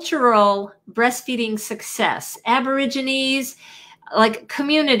cultural breastfeeding success? Aborigines, like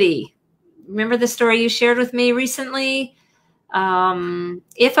community. Remember the story you shared with me recently?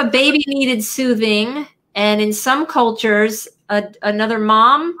 If a baby needed soothing, and in some cultures, another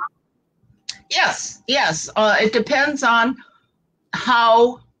mom? Yes. It depends on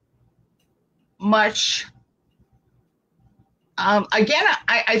how much. Again,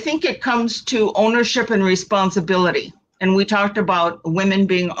 I think it comes to ownership and responsibility. And we talked about women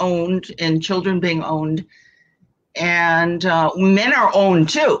being owned and children being owned. And men are owned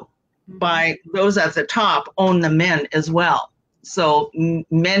too, by those at the top own the men as well. So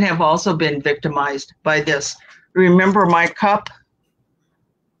men have also been victimized by this. Remember my cup?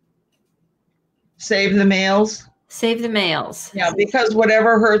 Save the males. Save the males. Yeah, because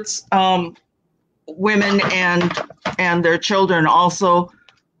whatever hurts women and their children also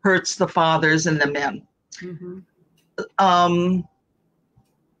hurts the fathers and the men. Mm-hmm.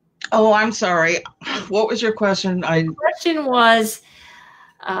 Oh, I'm sorry. What was your question? The question was,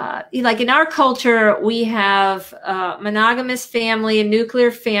 like in our culture, we have a monogamous family, a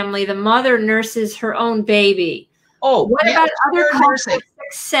nuclear family. The mother nurses her own baby. Oh, what yes, about other cultural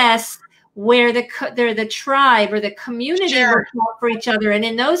success where they're the tribe or the community Sure. looks out for each other? And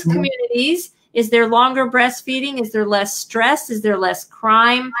in those communities, is there longer breastfeeding? Is there less stress? Is there less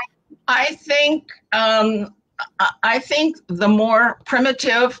crime? I think the more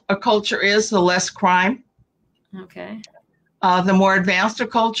primitive a culture is, the less crime. Okay. The more advanced a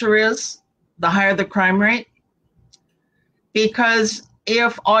culture is, the higher the crime rate. Because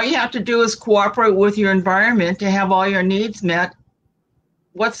if all you have to do is cooperate with your environment to have all your needs met,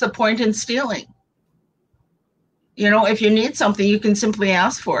 what's the point in stealing? You know, if you need something, you can simply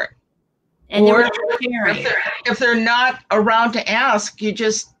ask for it. And or if they're not around to ask, you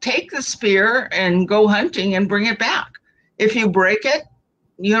just take the spear and go hunting and bring it back. If you break it,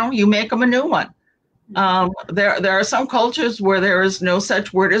 you know, you make them a new one. There are some cultures where there is no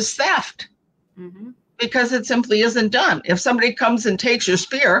such word as theft, because it simply isn't done. If somebody comes and takes your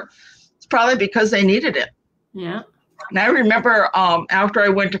spear, it's probably because they needed it. Yeah. And I remember after I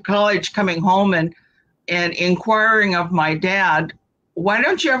went to college, coming home and inquiring of my dad, why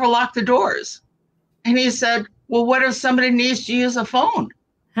don't you ever lock the doors? And he said, well, what if somebody needs to use a phone?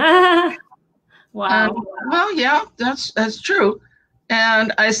 Wow. Well, yeah, that's true.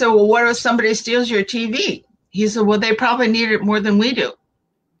 And I said, well, what if somebody steals your TV? He said, well, they probably need it more than we do.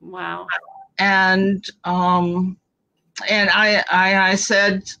 Wow. And I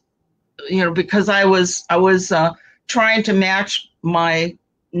said, you know, because I was trying to match my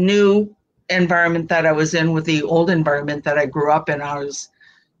new environment that I was in with the old environment that I grew up in. I was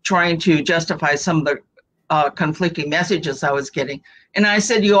trying to justify some of the conflicting messages I was getting. And I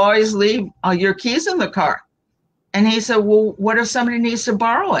said, you always leave your keys in the car. And he said, well, what if somebody needs to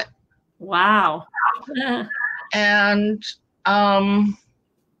borrow it? Wow. And,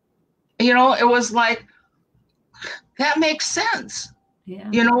 you know, it was like, that makes sense. Yeah.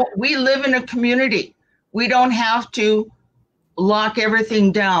 You know, we live in a community. We don't have to lock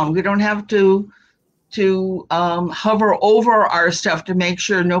everything down. We don't have to hover over our stuff to make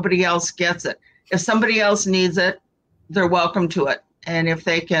sure nobody else gets it. If somebody else needs it, they're welcome to it. And if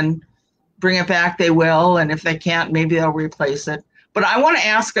they can bring it back, they will. And if they can't, maybe they'll replace it. But I want to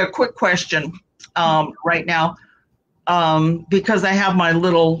ask a quick question right now, because I have my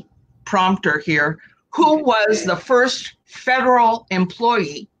little prompter here. Who was the first federal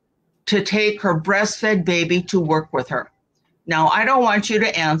employee to take her breastfed baby to work with her? Now, I don't want you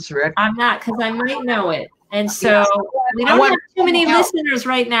to answer it. I'm not, because I might know it. And so we don't have too many listeners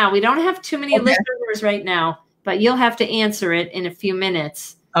right now. We don't have too many listeners right now, but you'll have to answer it in a few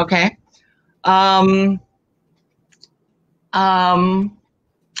minutes. Okay. I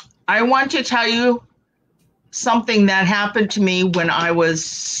want to tell you something that happened to me when I was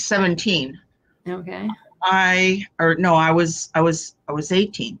 17. Okay. I was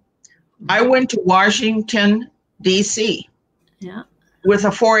 18. I went to Washington, D.C. Yeah. with a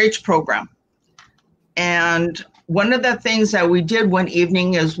 4-H program. And one of the things that we did one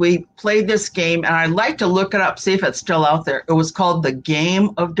evening is we played this game, and I'd like to look it up, see if it's still out there. It was called the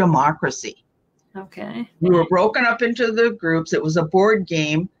Game of Democracy. Okay. We were broken up into the groups. It was a board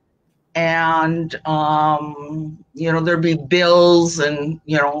game. And, you know, there'd be bills and,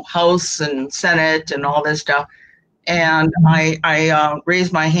 you know, House and Senate and all this stuff. And I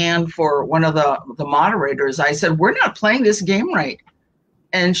raised my hand for one of the moderators. I said, we're not playing this game right.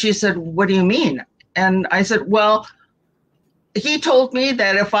 And she said, what do you mean? And I said, well, he told me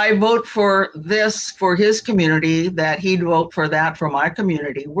that if I vote for this for his community, that he'd vote for that for my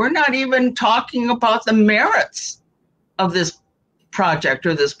community. We're not even talking about the merits of this project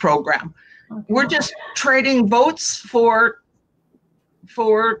or this program. Okay. We're just trading votes for,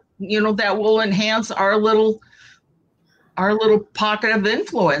 you know, that will enhance our little pocket of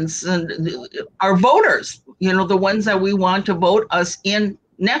influence and our voters, you know, the ones that we want to vote us in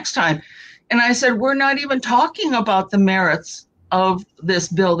next time. And I said, we're not even talking about the merits of this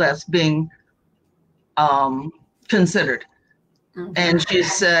bill that's being considered. Okay. And she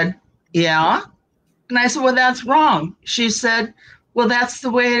said, yeah. And I said, well, that's wrong. She said, well, that's the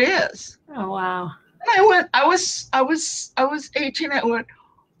way it is. Oh, wow. And I was 18. I went,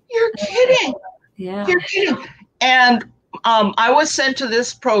 you're kidding. Yeah. You're kidding. And I was sent to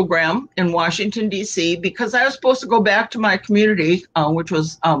this program in Washington, D.C. because I was supposed to go back to my community, which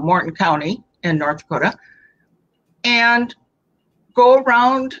was Morton County in North Dakota, and go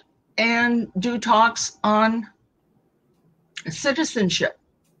around and do talks on citizenship.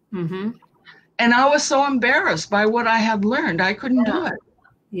 Mm-hmm. And I was so embarrassed by what I had learned. I couldn't do it.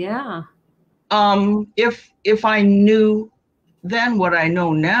 Yeah. If I knew then what I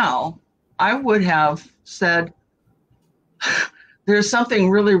know now, I would have said, there's something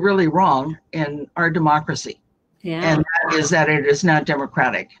really, really wrong in our democracy. Yeah. And that is that it is not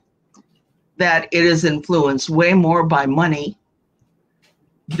democratic, that it is influenced way more by money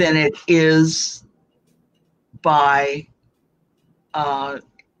than it is by,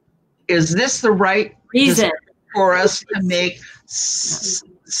 is this the right reason for us to make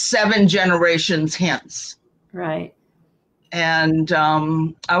 7 generations hence? Right. And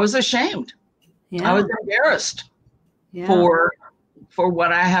I was ashamed. Yeah. I was embarrassed for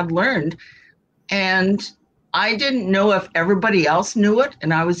what I had learned. And I didn't know if everybody else knew it,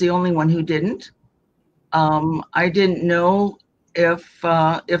 and I was the only one who didn't. I didn't know if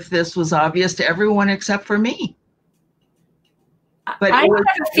this was obvious to everyone except for me. But I have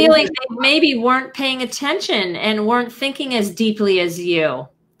a feeling they maybe weren't paying attention and weren't thinking as deeply as you.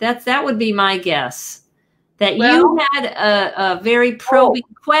 That would be my guess. That you had a very probing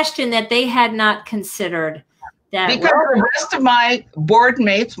question that they had not considered. Because the rest of my board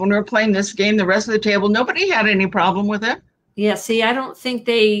mates, when we were playing this game, the rest of the table, nobody had any problem with it. Yeah, see, I don't think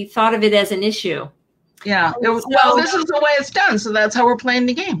they thought of it as an issue. Yeah, well, this is the way it's done, so that's how we're playing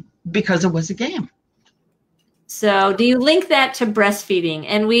the game, because it was a game. So do you link that to breastfeeding?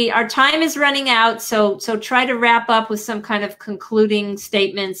 And our time is running out, so try to wrap up with some kind of concluding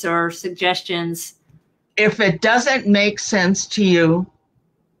statements or suggestions. If it doesn't make sense to you,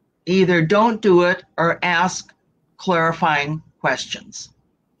 either don't do it or ask clarifying questions.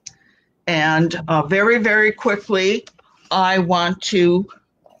 And very, very quickly, I want to,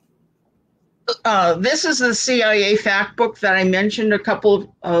 this is the CIA fact book that I mentioned a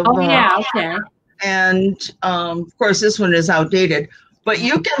couple of. Oh, yeah, okay. And of course, this one is outdated, but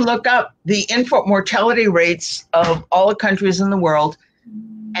you can look up the infant mortality rates of all the countries in the world.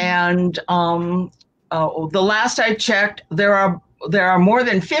 And the last I checked, there are more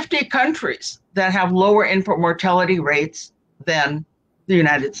than 50 countries that have lower infant mortality rates than the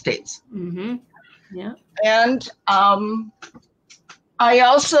United States. Mm-hmm. Yeah. And I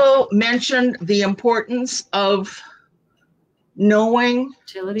also mentioned the importance of knowing.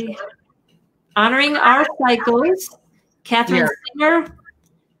 Fertility. Honoring our cycles. Catherine Singer.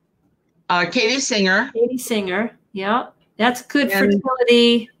 Katie Singer. Katie Singer. Yeah. That's good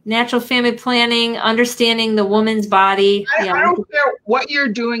fertility, natural family planning, understanding the woman's body. I don't care what you're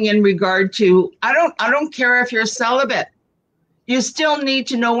doing in regard to, I don't care if you're celibate. You still need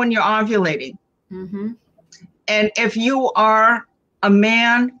to know when you're ovulating. Mm-hmm. And if you are a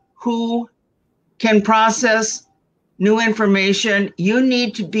man who can process new information, you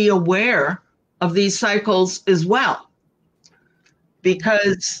need to be aware of these cycles as well.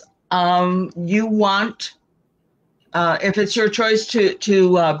 Because you want, if it's your choice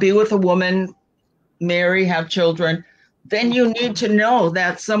to be with a woman, marry, have children, then you need to know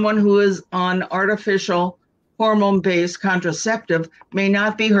that someone who is on artificial hormone-based contraceptive may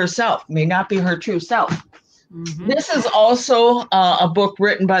not be herself, may not be her true self. Mm-hmm. This is also a book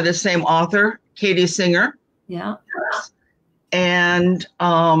written by the same author, Katie Singer. Yeah. And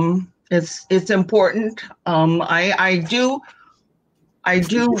it's important. I do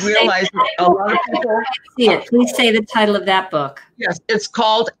realize that a lot of people see it. Please say the title of that book. Yes, it's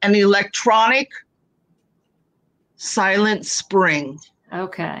called An Electronic Silent Spring.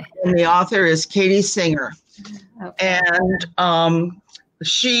 Okay. And the author is Katie Singer. Okay. And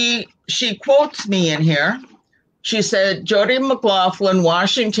she quotes me in here. She said, Jody McLaughlin,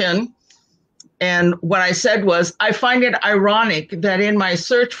 Washington. And what I said was, I find it ironic that in my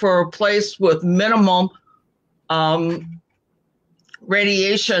search for a place with minimum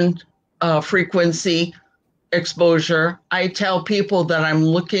radiation frequency exposure, I tell people that I'm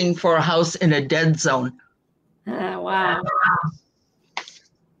looking for a house in a dead zone. Wow.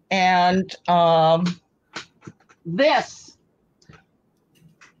 And this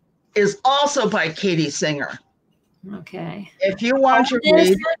is also by Katie Singer. Okay. If you want to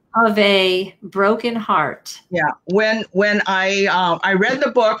read of a broken heart. Yeah. When I read the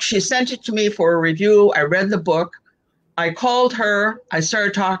book, she sent it to me for a review. I read the book. I called her. I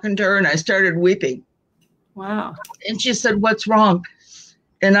started talking to her, and I started weeping. Wow. And she said, "What's wrong?"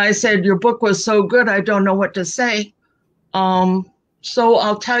 And I said, "Your book was so good, I don't know what to say. So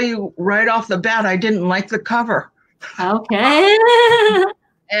I'll tell you right off the bat, I didn't like the cover." Okay.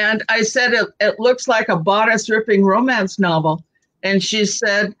 And I said, it looks like a bodice-ripping romance novel. And she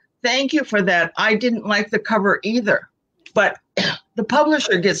said, "Thank you for that. I didn't like the cover either. But the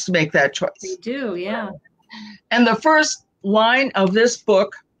publisher gets to make that They choice. do, yeah. And the first line of this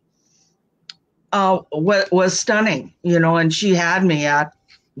book was stunning, you know, and she had me at,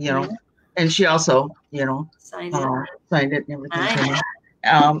 you know, and she also, you know, Signed it. signed it and everything.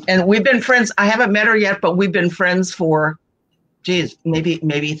 Nice. And we've been friends. I haven't met her yet, but we've been friends for, geez,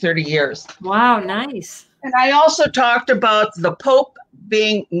 maybe 30 years. Wow, nice. And I also talked about the Pope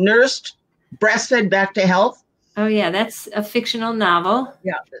being nursed, breastfed back to health. Oh, yeah, that's a fictional novel.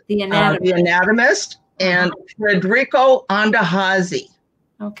 Yeah. The Anatomist. The Anatomist. And Federico Andahazi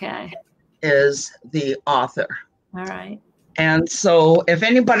Okay. is the author. All right. And so if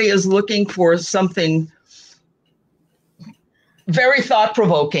anybody is looking for something very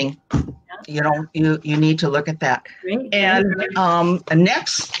thought-provoking, you know, you need to look at that. Great. And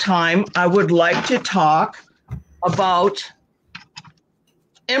next time I would like to talk about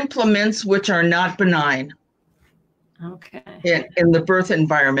implements which are not benign Okay. in the birth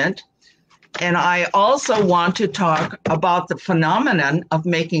environment. And I also want to talk about the phenomenon of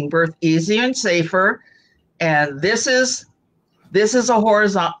making birth easier and safer. And this is a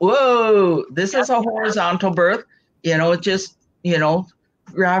horizontal, whoa, this is a horizontal birth. You know, it just, you know,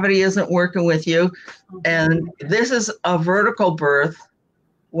 gravity isn't working with you. And this is a vertical birth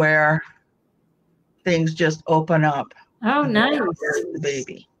where things just open up. Oh, nice. The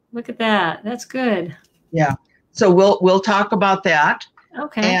baby. Look at that. That's good. Yeah. So we'll talk about that.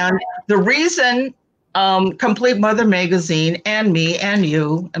 Okay. And the reason Compleat Mother magazine and me and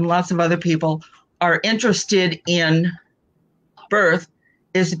you and lots of other people are interested in birth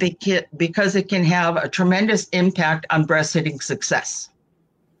is because it can have a tremendous impact on breastfeeding success.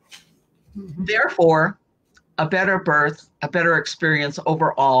 Mm-hmm. Therefore, a better birth, a better experience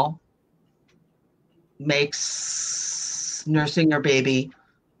overall makes nursing your baby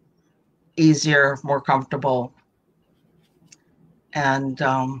easier, more comfortable. And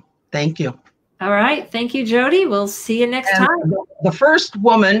thank you. All right. Thank you, Jody. We'll see you next time. The first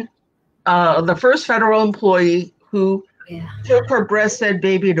woman, the first federal employee who took her breastfed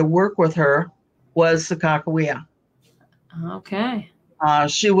baby to work with her was Sakakawea. Okay.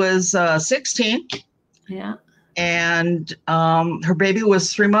 She was 16. Yeah. And her baby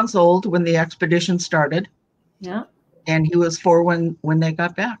was 3 months old when the expedition started. Yeah. And he was 4 when they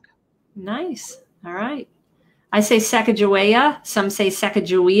got back. Nice. All right. I say Sacagawea. Some say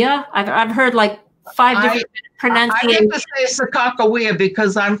Sacagawea. I've heard like 5 different pronunciations. I hate to say Sakakawea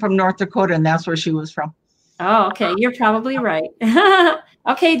because I'm from North Dakota and that's where she was from. Oh, okay. You're probably right.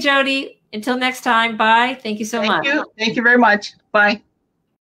 Okay, Jody. Until next time. Bye. Thank you so much. Thank you very much. Bye.